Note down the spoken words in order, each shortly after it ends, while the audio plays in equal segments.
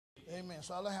Amen.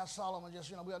 So I like how Solomon just,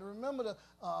 we got to remember the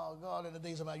God in the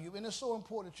days of our youth. And it's so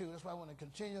important, too. That's why I want to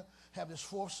continue, have this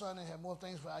fourth son and have more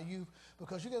things for our youth.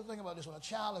 Because you got to think about this. When a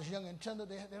child is young and tender,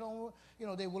 they don't,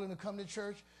 they're willing to come to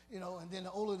church, and then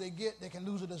the older they get, they can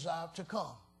lose a desire to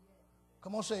come.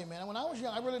 Come on, say amen. And when I was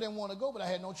young, I really didn't want to go, but I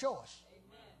had no choice.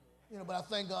 But I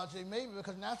thank God, say maybe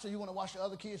because naturally you want to watch the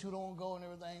other kids who don't go and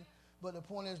everything. But the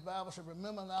point is, the Bible said,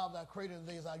 remember now that created in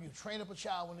the days of youth. Train up a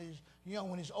child when he's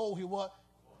young, when he's old, he what?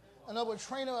 In other words,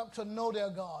 train them up to know their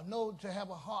God, to have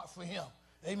a heart for him.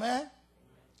 Amen?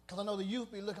 Because I know the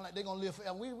youth be looking like they're going to live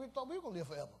forever. We thought we were going to live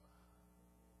forever.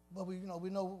 But we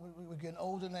know we're getting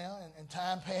older now, and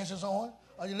time passes on.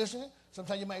 Are you listening?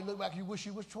 Sometimes you might look back, you wish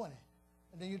you was 20.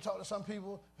 And then you talk to some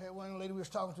people. Had one lady we was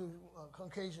talking to,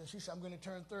 Caucasian, she said, I'm going to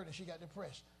turn 30, and she got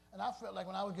depressed. And I felt like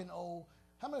when I was getting old,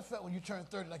 how many felt when you turned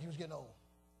 30 like you was getting old?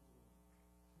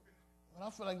 And I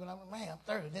feel like I'm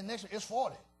 30. Then next, it's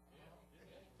 40.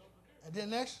 And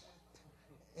then next,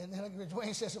 and then like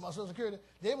Dwayne says to my Social Security,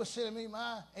 they were sending me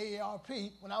my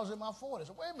AARP when I was in my 40s.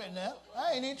 So wait a minute now,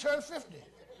 I ain't even turned 50.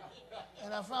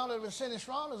 And I found out it was sending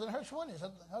Strongers in her 20s,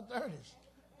 her 30s,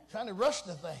 trying to rush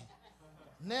the thing.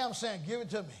 Now I'm saying, give it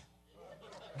to me.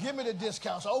 Give me the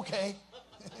discounts, okay.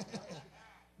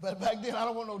 But back then, I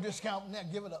don't want no discount. Now,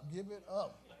 give it up. Give it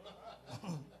up.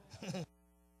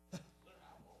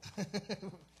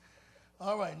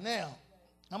 All right, now,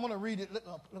 I'm going to read it. Look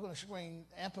on the screen,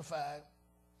 Amplified,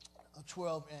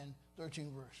 12 and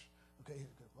 13 verse. Okay,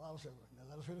 now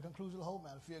let us read the conclusion of the whole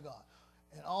matter, fear God.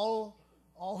 And all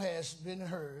has been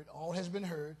heard,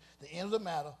 the end of the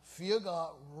matter, fear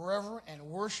God, reverence and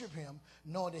worship him,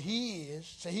 knowing that he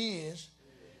is,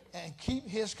 and keep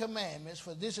his commandments,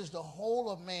 for this is the whole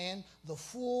of man, the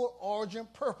full origin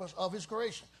purpose of his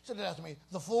creation. Say that after me.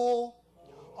 The full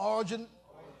origin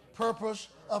purpose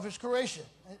of his creation.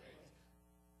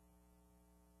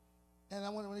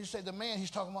 And when you say the man, he's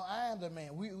talking about I am the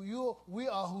man. We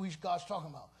are who God's talking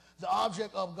about. The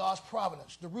object of God's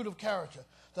providence, the root of character,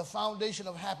 the foundation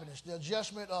of happiness, the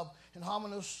adjustment of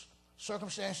inharmonious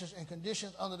circumstances and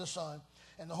conditions under the sun,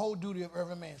 and the whole duty of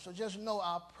every man. So just know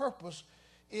our purpose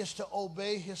is to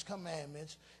obey his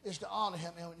commandments, is to honor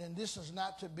him. And this is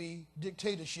not to be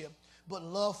dictatorship, but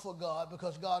love for God,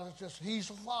 because God is he's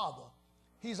a father.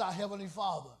 He's our heavenly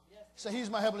father. Say, he's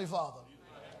my heavenly father.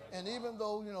 And even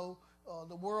though,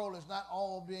 the world is not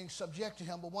all being subject to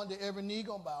him, but one day every knee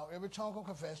gonna bow, every tongue gonna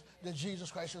confess that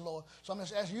Jesus Christ is Lord. So I'm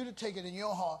just asking you to take it in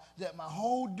your heart that my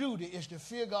whole duty is to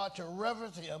fear God, to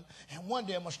reverence him, and one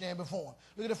day I'm gonna stand before him.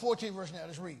 Look at the 14th verse now,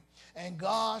 let's read. And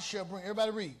God shall bring,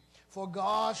 everybody read, for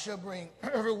God shall bring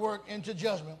every work into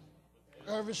judgment,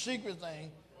 every secret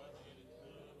thing.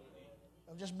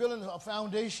 I'm just building a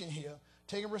foundation here,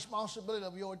 taking responsibility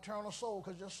of your eternal soul,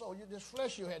 because your soul, this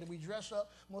flesh you had to be dressed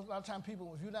up. Most of the time,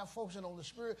 people, if you're not focusing on the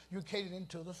spirit, you're catered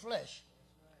into the flesh,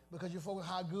 because you're focused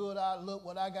how good I look,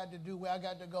 what I got to do, where I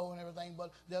got to go, and everything.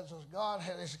 But God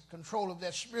has control of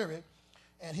that spirit,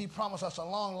 and he promised us a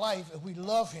long life if we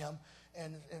love him.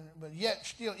 But yet,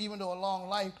 still, even though a long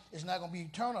life is not going to be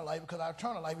eternal life, because our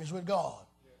eternal life is with God.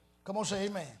 Yeah. Come on, say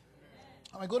amen.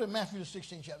 All right, go to Matthew the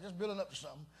 16th chapter. Just building up to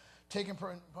something. Taking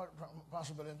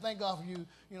possibility. And thank God for you.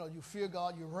 You fear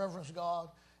God, you reverence God,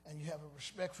 and you have a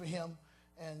respect for him.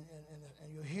 And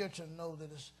you're here to know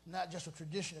that it's not just a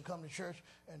tradition to come to church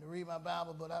and to read my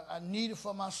Bible, but I need it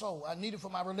for my soul. I need it for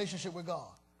my relationship with God.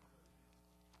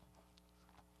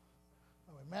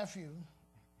 All right, Matthew,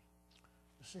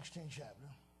 the 16th chapter.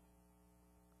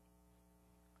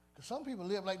 Because some people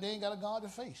live like they ain't got a God to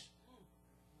face.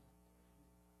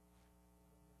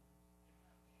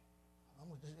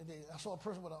 I saw a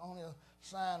person with only a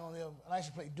sign on their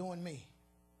license plate, doing me.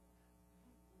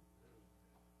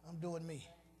 I'm doing me.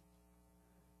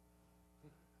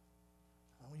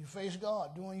 And when you face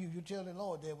God, doing you, you tell the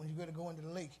Lord that when you're going to go into the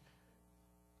lake,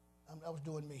 I was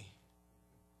doing me.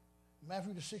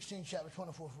 Matthew the 16th chapter,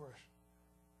 24th verse.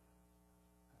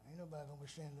 Ain't nobody going to be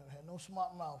standing there, have no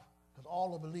smart mouth, because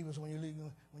all are believers when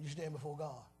you stand before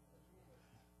God.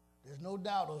 There's no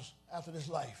doubters after this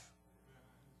life.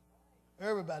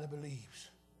 Everybody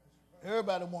believes.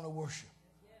 Everybody want to worship.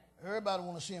 Everybody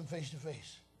want to see him face to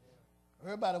face.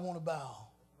 Everybody want to bow.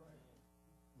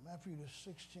 Matthew the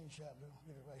 16th chapter.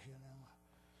 Get it right here now.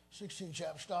 16th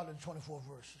chapter, started at the 24th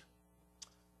verse.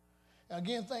 And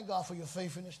again, thank God for your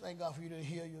faithfulness. Thank God for you to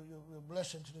hear your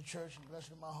blessing to the church and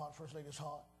blessing to my heart, First Lady's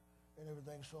heart, and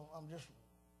everything. So I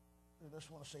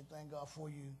just want to say thank God for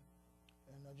you.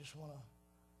 And I just want to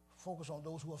focus on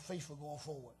those who are faithful going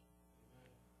forward.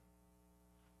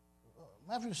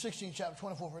 Matthew 16, chapter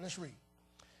 24, let's read.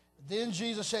 Then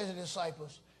Jesus said to the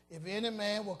disciples, If any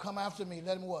man will come after me,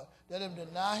 let him what? Let him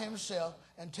deny himself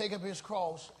and take up his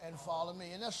cross and follow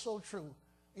me. And that's so true.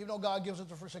 Even though God gives us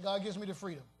the freedom, God gives me the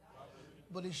freedom.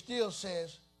 But he still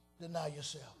says, deny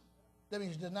yourself. That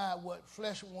means deny what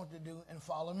flesh wants to do and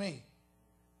follow me.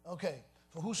 Okay.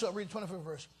 For whosoever, read the 25th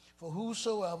verse. For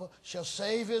whosoever shall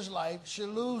save his life shall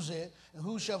lose it, and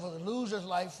whosoever lose his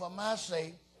life for my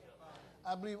sake,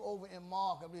 I believe over in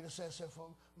Mark, I believe it says for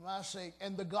my sake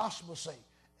and the gospel's sake.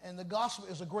 And the gospel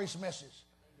is a grace message.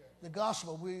 The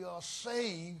gospel, we are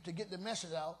saved to get the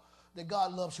message out that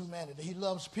God loves humanity, that he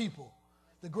loves people.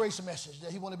 The grace message,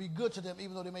 that he want to be good to them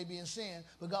even though they may be in sin,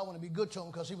 but God want to be good to them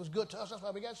because he was good to us. That's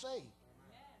why we got saved.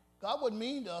 God wasn't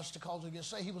mean to us to cause us to get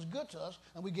saved. He was good to us,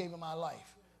 and we gave him our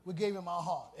life. We gave him our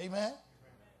heart. Amen?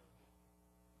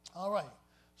 All right.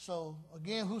 So,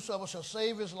 again, whosoever shall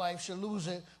save his life shall lose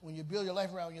it. When you build your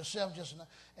life around yourself,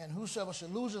 and whosoever shall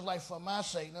lose his life for my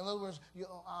sake. In other words,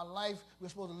 our life, we're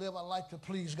supposed to live our life to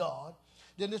please God.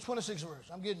 Then this 26th verse.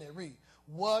 I'm getting it. Read.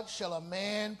 What shall a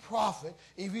man profit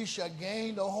if he shall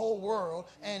gain the whole world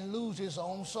and lose his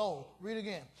own soul? Read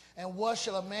again. And what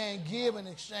shall a man give in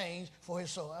exchange for his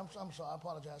soul? I'm sorry, I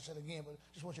apologize. I said it again, but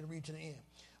just want you to read to the end.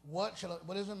 What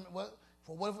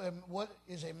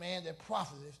is a man that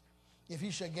profiteth if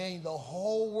he shall gain the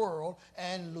whole world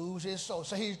and lose his soul?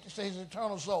 So his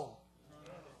eternal soul.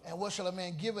 And what shall a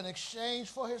man give in exchange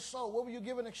for his soul? What will you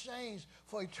give in exchange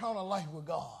for eternal life with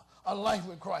God, a life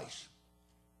with Christ?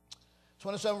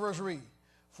 27 verse read.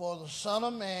 For the Son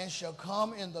of Man shall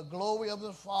come in the glory of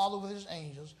the Father with his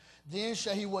angels. Then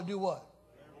shall he do what?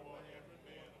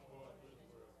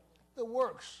 The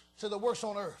works. So the works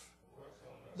on earth.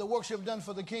 The works you have done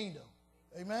for the kingdom.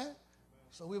 Amen?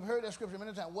 So we've heard that scripture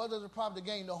many times. What does it profit to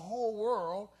gain the whole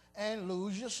world and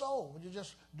lose your soul? You're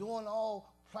just doing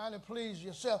all, trying to please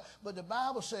yourself. But the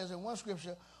Bible says in one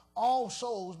scripture, all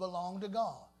souls belong to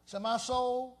God. So my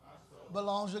soul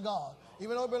belongs to God.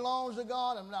 Even though it belongs to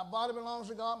God, and my body belongs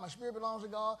to God, my spirit belongs to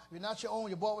God, you're not your own,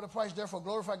 you're bought with a price, therefore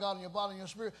glorify God in your body and your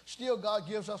spirit. Still, God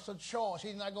gives us a choice.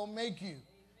 He's not going to make you.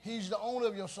 He's the owner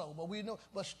of your soul. But we know,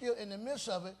 but still in the midst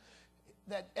of it,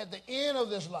 that at the end of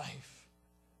this life,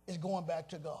 it's going back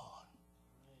to God.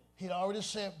 He'd already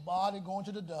said, body going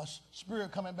to the dust,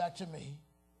 spirit coming back to me.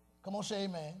 Come on, say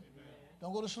amen.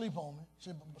 Don't go to sleep on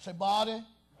me. Say body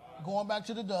going back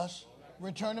to the dust,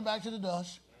 returning back to the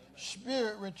dust,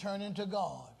 spirit returning to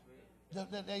God.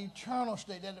 The eternal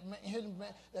state, that hidden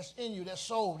that's in you, that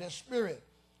soul, that spirit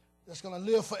that's going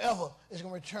to live forever is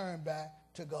going to return back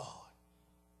to God.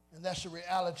 And that's the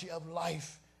reality of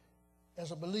life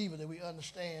as a believer, that we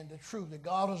understand the truth that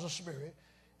God is a spirit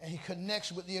and he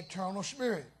connects with the eternal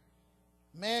spirit.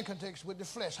 Man connects with the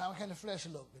flesh. How can the flesh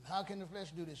look? And how can the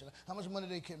flesh do this? And how much money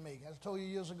they can make? As I told you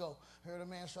years ago, I heard a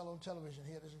man sell on television.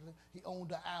 He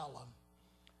owned an island.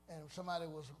 And somebody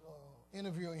was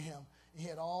interviewing him. He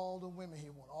had all the women he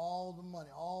wanted, all the money,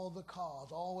 all the cars,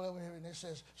 all whatever. And they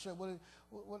says, sir,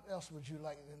 what else would you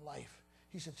like in life?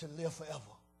 He said, to live forever.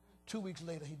 2 weeks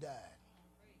later, he died.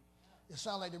 It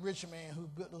sounded like the rich man who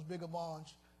built those bigger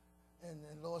barns. And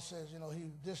the Lord says,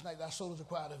 this night thy soul is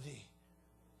required of thee.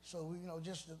 So,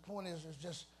 just the point is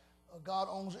just God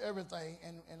owns everything.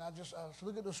 And I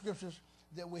look at the scriptures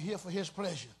that we're here for his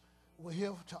pleasure. We're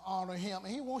here to honor him.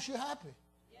 And he wants you happy.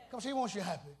 Because he wants you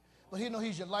happy. But he knows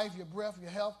he's your life, your breath,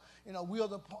 your health. We are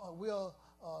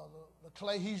the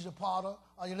clay, he's the potter.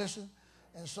 Are you listening?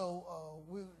 And so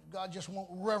God just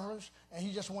wants reverence, and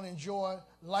he just want to enjoy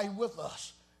life with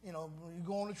us. You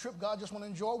go on a trip, God just want to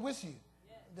enjoy with you.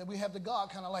 That we have the God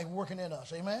kind of life working in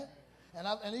us. Amen?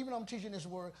 And even though I'm teaching this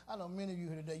word, I know many of you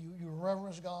here today, you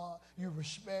reverence God, you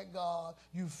respect God,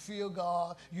 you feel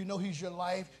God, you know he's your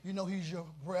life, you know he's your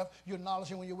breath, you acknowledge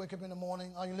him when you wake up in the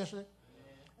morning. Are you listening?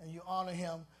 And you honor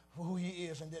him for who he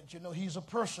is, and that he's a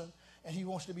person, and he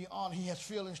wants to be honored. He has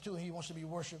feelings too, and he wants to be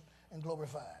worshiped and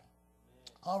glorified.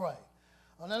 All right.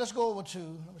 Now let's go over to,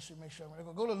 let me see, make sure I'm going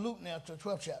to go to Luke now, to the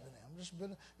 12th chapter now.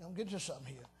 I'm getting to something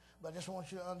here. But I just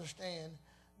want you to understand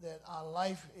that our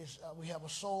life is, we have a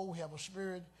soul, we have a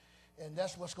spirit, and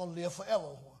that's what's going to live forever.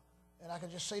 And I can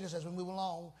just say this as we move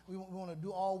along. We want to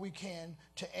do all we can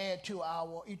to add to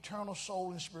our eternal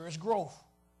soul and spirit's growth.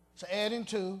 So adding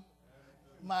to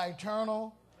my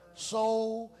eternal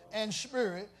soul and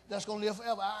spirit that's going to live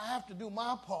forever. I have to do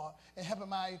my part in helping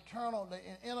my eternal, the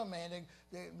inner man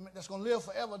that's going to live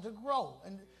forever to grow.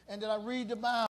 And that I read the Bible.